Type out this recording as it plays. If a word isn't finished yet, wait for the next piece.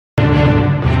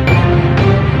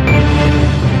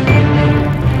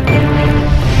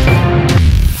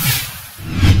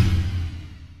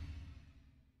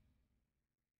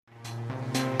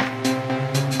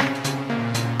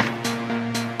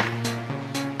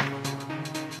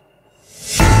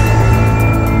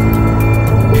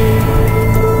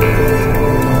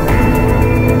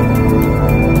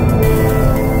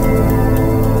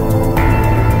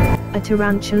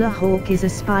tarantula hawk is a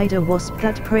spider wasp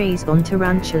that preys on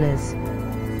tarantulas.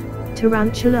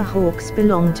 Tarantula hawks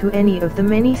belong to any of the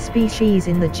many species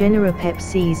in the genera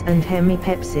Pepses and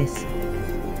Hemipepsis.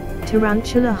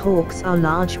 Tarantula hawks are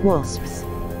large wasps.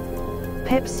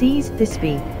 Pepses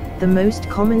thisbe, the most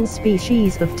common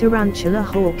species of tarantula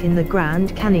hawk in the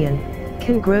Grand Canyon,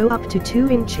 can grow up to 2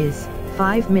 inches,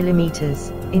 5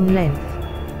 millimeters, in length.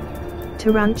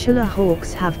 Tarantula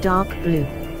hawks have dark blue,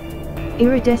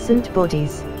 iridescent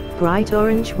bodies, bright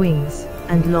orange wings,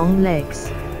 and long legs.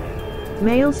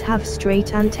 Males have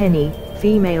straight antennae,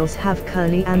 females have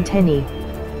curly antennae.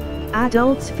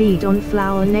 Adults feed on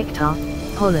flower nectar,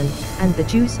 pollen, and the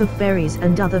juice of berries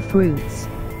and other fruits,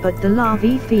 but the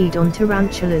larvae feed on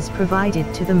tarantulas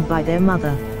provided to them by their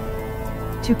mother.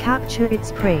 To capture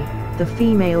its prey, the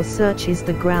female searches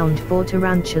the ground for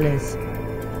tarantulas.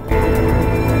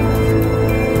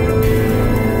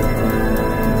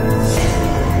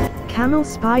 Camel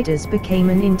spiders became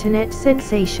an internet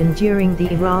sensation during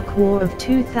the Iraq War of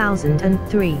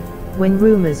 2003, when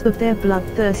rumors of their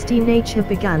bloodthirsty nature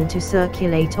began to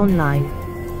circulate online.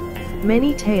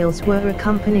 Many tales were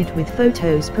accompanied with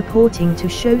photos purporting to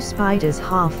show spiders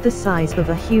half the size of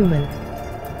a human.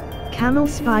 Camel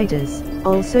spiders,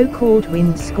 also called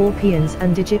winged scorpions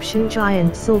and Egyptian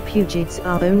giant sulpugids,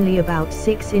 are only about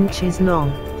 6 inches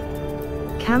long.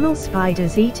 Camel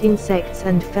spiders eat insects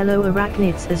and fellow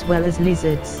arachnids as well as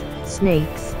lizards,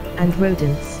 snakes, and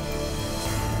rodents.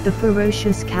 The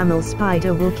ferocious camel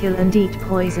spider will kill and eat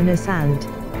poisonous and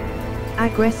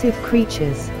aggressive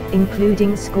creatures,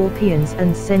 including scorpions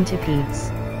and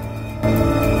centipedes.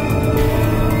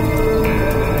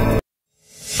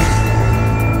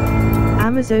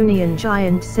 Amazonian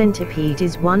giant centipede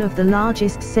is one of the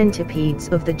largest centipedes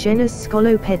of the genus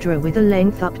Scolopedra, with a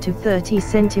length up to 30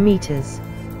 centimeters.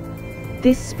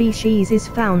 This species is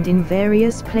found in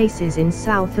various places in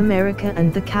South America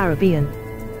and the Caribbean,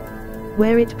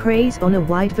 where it preys on a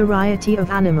wide variety of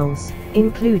animals,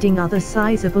 including other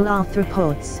sizable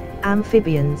arthropods,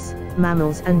 amphibians,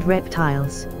 mammals and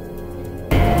reptiles.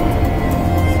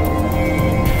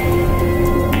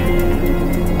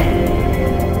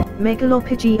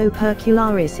 Megalopygia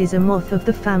opercularis is a moth of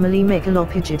the family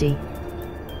Megalopigidae.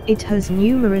 It has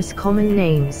numerous common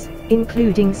names,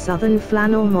 including southern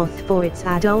flannel moth for its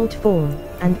adult form,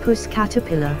 and puss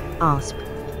caterpillar, asp,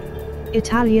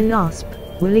 Italian asp,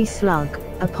 woolly slug,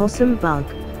 opossum bug,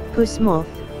 puss moth,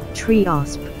 tree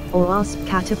asp, or asp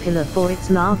caterpillar for its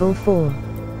larval form.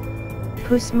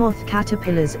 Puss moth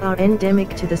caterpillars are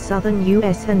endemic to the southern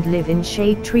US and live in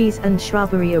shade trees and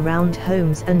shrubbery around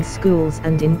homes and schools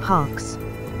and in parks.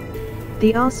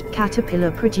 The asp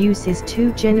caterpillar produces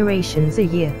 2 generations a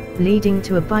year, leading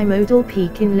to a bimodal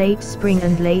peak in late spring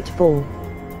and late fall.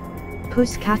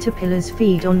 Puss caterpillars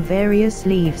feed on various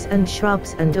leaves and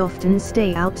shrubs and often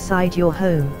stay outside your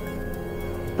home.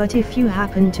 But if you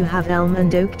happen to have elm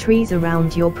and oak trees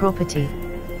around your property,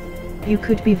 you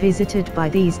could be visited by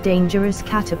these dangerous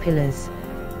caterpillars.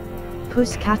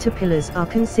 Puss caterpillars are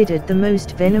considered the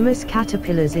most venomous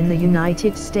caterpillars in the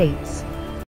United States.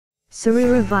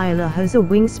 Cerura viola has a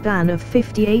wingspan of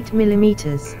 58 mm,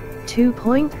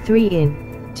 2.3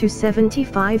 in, to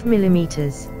 75 mm,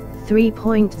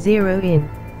 3.0 in.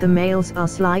 The males are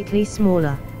slightly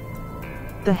smaller.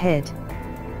 The head,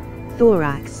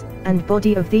 thorax, and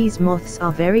body of these moths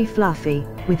are very fluffy,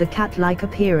 with a cat-like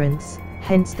appearance,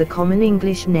 hence the common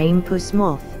English name puss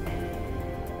moth.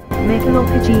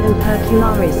 Megalopygia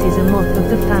opercularis is a moth of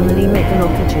the family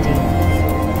Megalopigidae.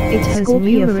 It has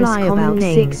numerous common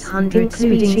names, 600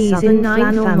 species in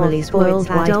 9 families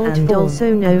worldwide, and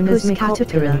also known as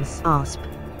caterpillar, asp,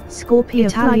 scorpion.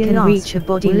 It can reach a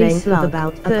body length of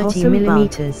about 30 mm,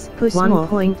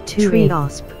 1.2 tree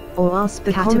asp, or asp.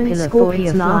 The caterpillar for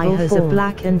its fly has a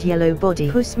black and yellow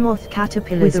body. Puss moth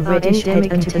caterpillars are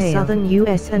endemic to the southern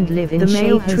US and live in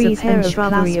shade trees and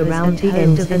shrubbery around the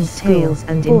end of its tails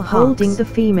and in holding the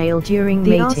female during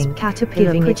mating. The asp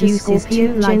caterpillar produces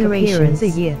 2 generations a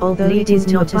year, although it is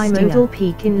not a bimodal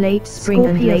peak in late spring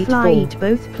and late fall. Eat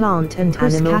both plant and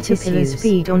animal caterpillars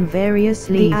feed on various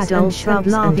leaves and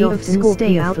shrubs and often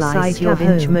stay outside your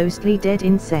home, mostly dead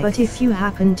insects. But if you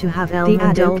happen to have elm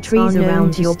and oak trees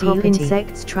around your property,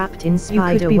 insects trapped in spider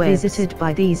webs, you could be visited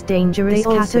by these dangerous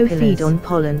caterpillars. They also feed on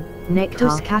pollen, nectar,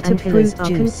 and fruit juice.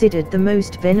 Considered the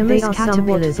most venomous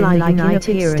caterpillars in the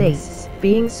United States,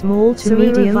 being small to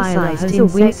medium-sized, has a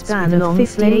wingspan of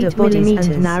 58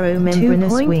 mm and narrow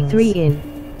membranous wings. 2.3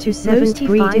 in, to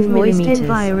 75 moist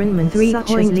environments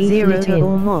such as leaf litter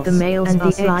or moss. The males and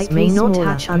the eggs may not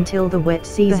hatch until the wet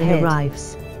season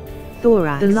arrives.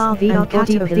 thorax. The larvae and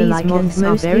caterpillar-like moths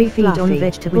are very feed on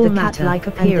vegetable matter like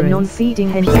appearance, and the non-feeding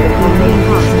hence the main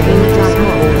parts of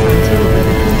moths until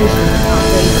weather conditions are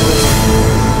favourable.